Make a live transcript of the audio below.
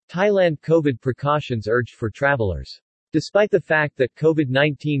Thailand COVID precautions urged for travelers. Despite the fact that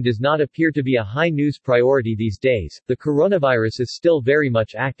COVID-19 does not appear to be a high news priority these days, the coronavirus is still very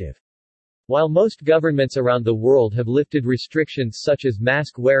much active. While most governments around the world have lifted restrictions such as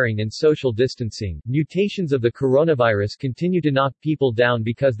mask wearing and social distancing, mutations of the coronavirus continue to knock people down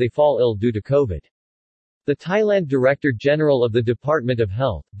because they fall ill due to COVID. The Thailand Director General of the Department of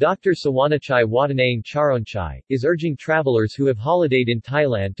Health, Dr. Sawanachai Watanayang Charonchai, is urging travelers who have holidayed in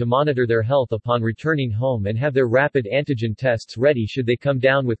Thailand to monitor their health upon returning home and have their rapid antigen tests ready should they come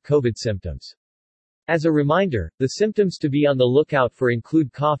down with COVID symptoms. As a reminder, the symptoms to be on the lookout for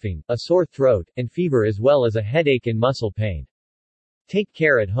include coughing, a sore throat, and fever as well as a headache and muscle pain. Take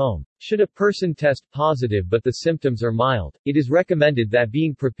care at home. Should a person test positive but the symptoms are mild, it is recommended that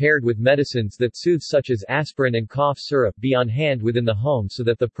being prepared with medicines that soothe such as aspirin and cough syrup be on hand within the home so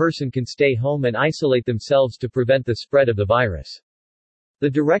that the person can stay home and isolate themselves to prevent the spread of the virus. The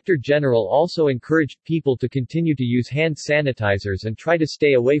Director General also encouraged people to continue to use hand sanitizers and try to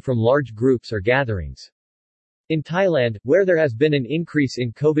stay away from large groups or gatherings. In Thailand, where there has been an increase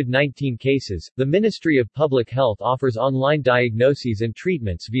in COVID-19 cases, the Ministry of Public Health offers online diagnoses and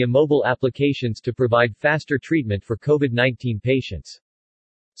treatments via mobile applications to provide faster treatment for COVID-19 patients.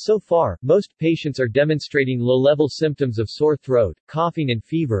 So far, most patients are demonstrating low-level symptoms of sore throat, coughing and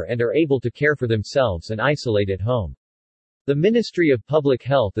fever and are able to care for themselves and isolate at home. The Ministry of Public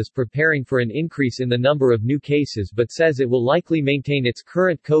Health is preparing for an increase in the number of new cases but says it will likely maintain its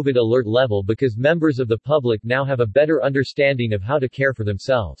current COVID alert level because members of the public now have a better understanding of how to care for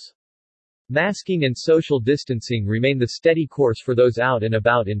themselves. Masking and social distancing remain the steady course for those out and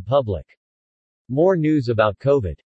about in public. More news about COVID.